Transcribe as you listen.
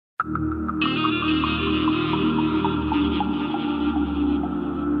Trap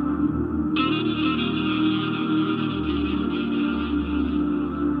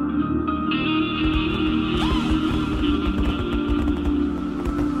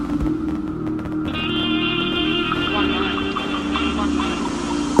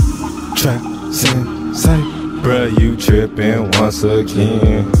Sensei, bruh, you trippin' once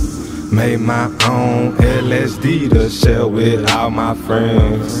again. Made my own LSD to share with all my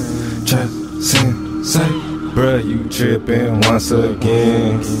friends. Trap Sensei, bruh, you trippin' once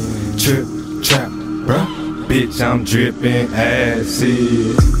again. Trip, trap, bruh, bitch, I'm drippin'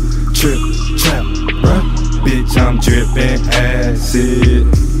 acid. Trip, trap, bruh, bitch, I'm drippin' acid.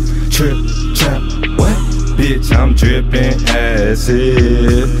 Trip, trap, what? Bitch, I'm drippin'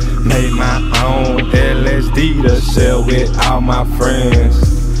 acid. Made my own LSD to share with all my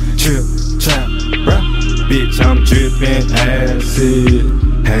friends. Trip, trap, bruh, bitch, I'm drippin'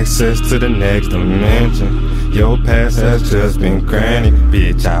 acid. Access to the next dimension. Your past has just been granted.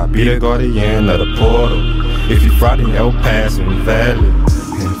 Bitch, I'll be the guardian of the portal. If you fraudin' your past, invalid.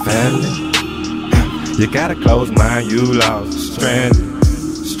 You got a closed mind, you lost, stranded.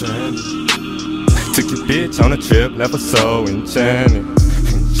 Took your bitch on a trip, left her so enchanted.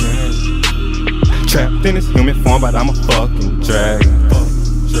 Trapped in this human form, but I'm a fucking dragon.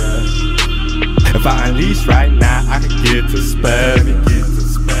 If I unleash right now, I could get to spazzing.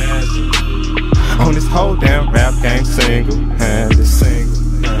 On this whole damn rap game, single-handed.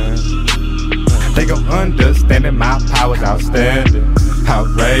 They gon' understand that my power's outstanding.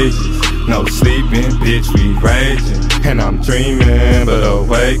 Outrageous, no sleeping, bitch, we raging. And I'm dreaming, but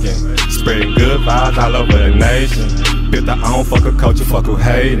awaking. Spreading good vibes all over the nation. Built our own fucker culture, fuck who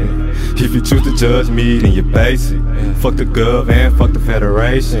hating. If you choose to judge me, then you're basic. Fuck the gov and fuck the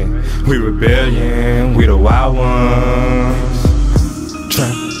federation. We rebellion, we the wild ones.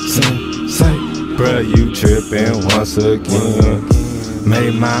 Trap Sensei, bruh, you trippin' once again.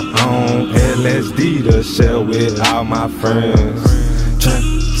 Made my own LSD to share with all my friends. Trap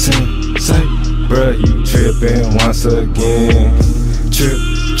Sensei, bruh, you trippin' once again. Trip,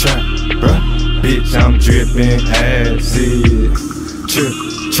 trap, bruh, bitch, I'm drippin' acid. Trip,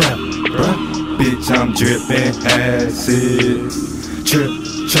 trap, bruh, bitch, I'm drippin' acid. Trip,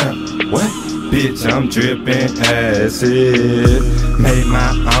 trap, what? Bitch, I'm drippin' acid. Made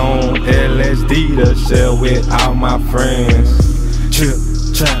my own LSD to share with all my friends. Trip,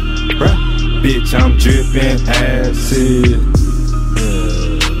 trap, bruh, bitch, I'm drippin' acid.